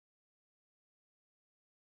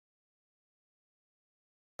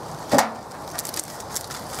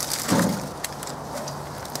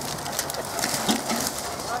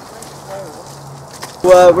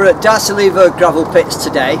we're at Darcy-Lever gravel pits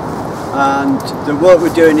today, and the work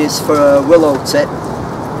we're doing is for a Willow Tit.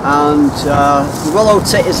 And the Willow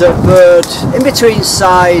Tit is a bird in between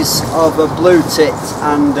size of a blue tit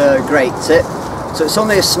and a great tit, so it's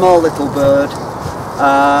only a small little bird,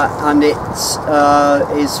 and it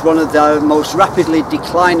is one of the most rapidly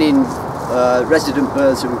declining resident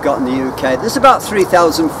birds that we've got in the UK. There's about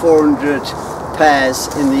 3,400 pairs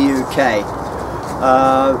in the UK,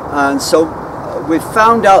 and so we've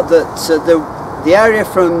found out that the area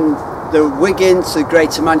from the Wigan to the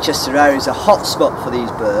Greater Manchester area is a hot spot for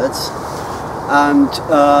these birds, and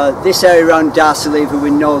this area around Darcy-Lever, we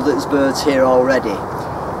know that there's birds here already.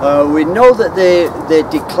 We know that they're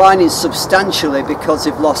declining substantially because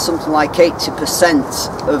they've lost something like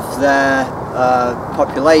 80% of their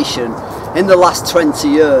population in the last 20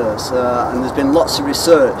 years, and there's been lots of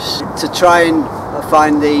research to try and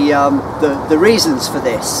find the reasons for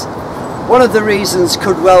this. One of the reasons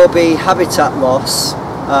could well be habitat loss,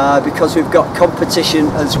 because we've got competition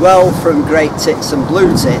as well from great tits and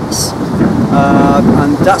blue tits,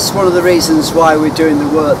 and that's one of the reasons why we're doing the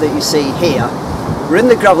work that you see here. We're in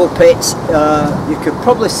the gravel pits. You can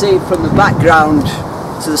probably see from the background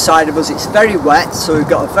to the side of us it's very wet, so we've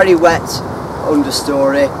got a very wet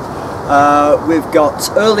understory. We've got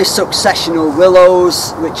early successional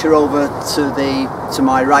willows which are over to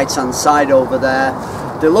my right hand side over there.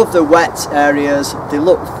 They love the wet areas, they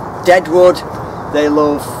love deadwood, they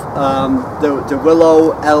love the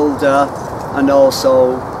willow, elder, and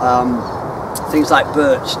also things like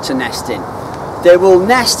birch to nest in. They will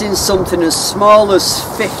nest in something as small as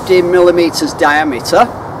 50 millimeters diameter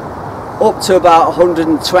up to about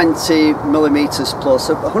 120 millimeters plus.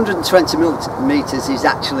 120 millimeters is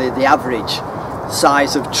actually the average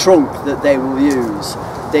size of trunk that they will use.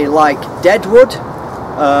 They like deadwood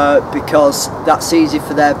because that's easy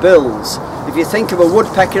for their bills. If you think of a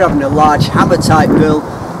woodpecker having a large hammer type bill,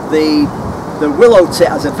 the willow tit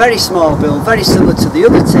has a very small bill, very similar to the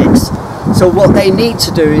other tits. So what they need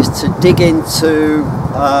to do is to dig into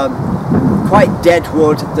quite dead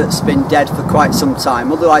wood that's been dead for quite some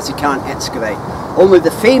time, otherwise you can't excavate. Only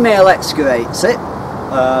the female excavates it.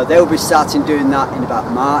 They'll be starting doing that in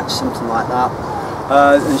about March, something like that,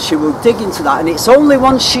 and she will dig into that, and it's only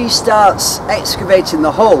once she starts excavating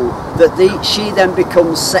the hole that she then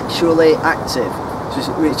becomes sexually active,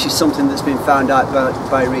 which is something that's been found out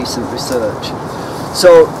by recent research.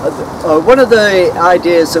 So one of the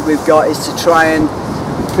ideas that we've got is to try and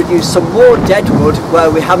produce some more deadwood where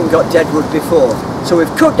we haven't got deadwood before. So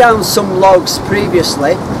we've cut down some logs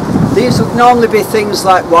previously. These would normally be things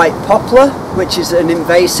like white poplar, which is an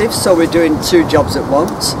invasive, so we're doing two jobs at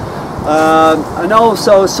once, and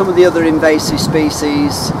also some of the other invasive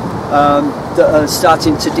species that are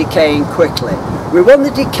starting to decay quickly. We want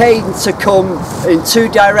the decaying to come in two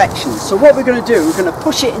directions. So what we're going to do, we're going to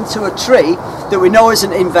push it into a tree that we know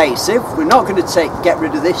isn't invasive. We're not going to get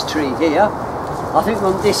rid of this tree here. I think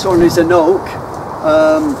this one is an oak.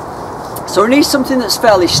 So we need something that's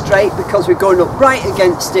fairly straight because we're going up right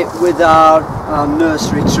against it with our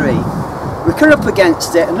nursery tree. We come up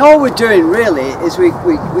against it, and all we're doing really is we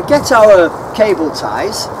get our cable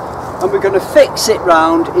ties and we're going to fix it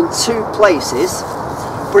round in two places.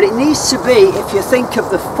 But it needs to be, if you think of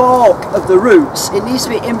the fork of the roots, it needs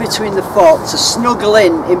to be in between the forks, to snuggle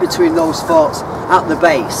in between those forks at the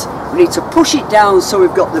base. We need to push it down so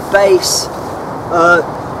we've got the base.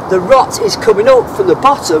 The rot is coming up from the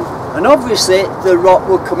bottom, and obviously the rot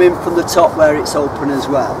will come in from the top where it's open as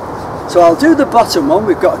well. So I'll do the bottom one.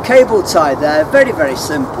 We've got a cable tie there, very, very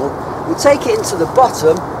simple. We'll take it into the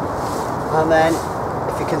bottom, and then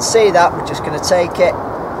if you can see that, we're just going to take it,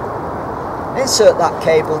 insert that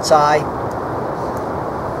cable tie,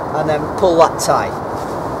 and then pull that tie,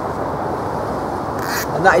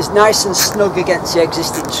 and that is nice and snug against the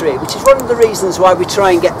existing tree, which is one of the reasons why we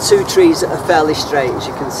try and get two trees that are fairly straight, as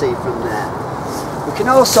you can see from there. We can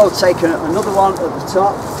also take another one at the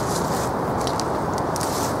top,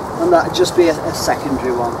 and that would just be a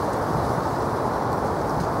secondary one,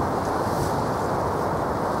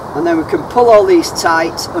 and then we can pull all these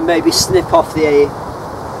tight and maybe snip off the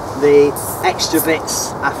extra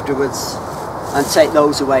bits afterwards and take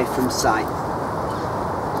those away from sight.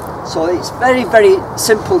 So it's very, very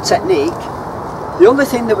simple technique. The only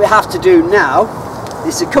thing that we have to do now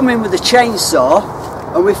is to come in with a chainsaw,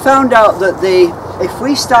 and we found out that if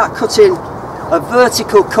we start cutting a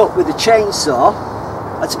vertical cut with a chainsaw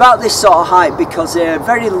at about this sort of height, because they're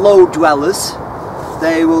very low dwellers,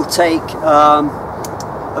 they will take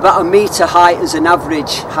about 1 metre height as an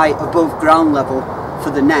average height above ground level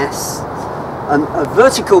for the nests, and a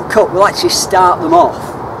vertical cut will actually start them off.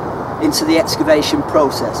 into the excavation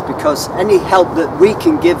process, because any help that we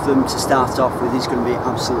can give them to start off with is going to be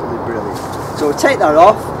absolutely brilliant. So we'll take that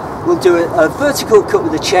off, we'll do a vertical cut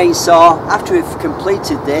with a chainsaw after we've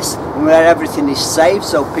completed this, and where everything is safe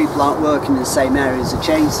so people aren't working in the same area as the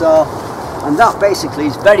chainsaw. And that basically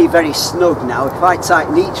is very, very snug now. If I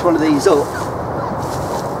tighten each one of these up,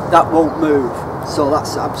 that won't move. So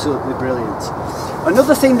that's absolutely brilliant.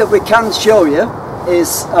 Another thing that we can show you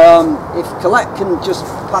is, if Colette can just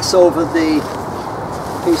pass over the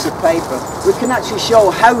piece of paper, we can actually show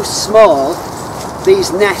how small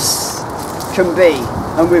these nests can be.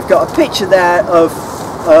 And we've got a picture there of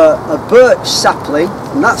a birch sapling,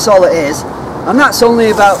 and that's all it is, and that's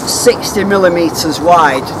only about 60 millimeters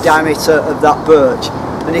wide, diameter of that birch.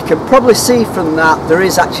 And you can probably see from that there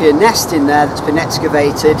is actually a nest in there that's been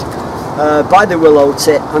excavated by the willow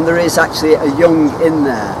tit, and there is actually a young in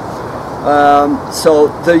there. So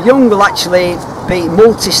the young will actually be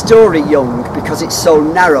multi-story young because it's so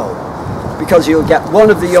narrow, because you'll get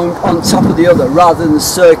one of the young on top of the other rather than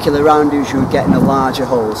circular around as you would get in a larger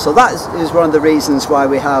hole. So that is one of the reasons why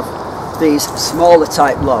we have these smaller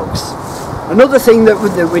type logs. Another thing that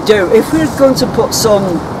we do, if we're going to put some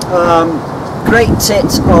great tit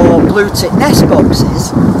or blue tit nest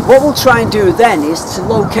boxes, what we'll try and do then is to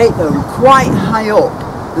locate them quite high up,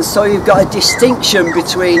 and so you've got a distinction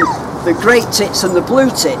between the great tits and the blue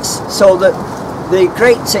tits, so that the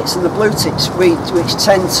great tits and the blue tits, which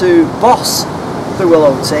tend to boss the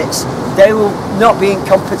willow tits, they will not be in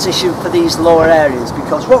competition for these lower areas,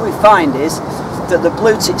 because what we find is that the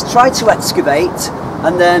blue tits try to excavate,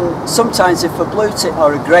 and then sometimes if a blue tit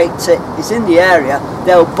or a great tit is in the area,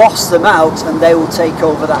 they'll boss them out and they will take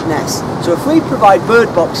over that nest. So if we provide bird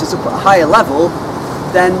boxes up at a higher level,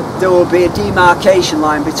 then there will be a demarcation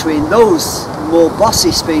line between those more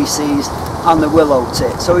bossy species and the willow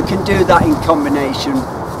tit. So we can do that in combination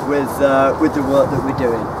with the work that we're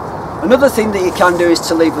doing. Another thing that you can do is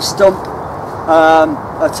to leave a stump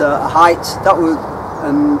at a height that will,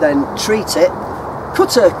 and then treat it,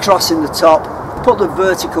 cut a cross in the top, put the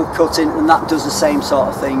vertical cut in, and that does the same sort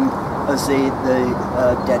of thing as the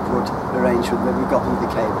deadwood arrangement that we've got with the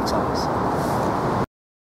cable ties.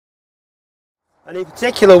 And in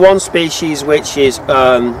particular one species which is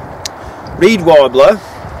reed warbler,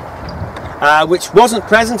 which wasn't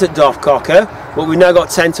present at Dovcocker, but we've now got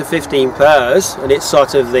 10 to 15 pairs, and it's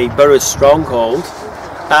sort of the Burroughs stronghold.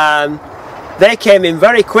 They came in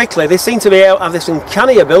very quickly. They seem to have this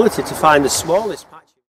uncanny ability to find the smallest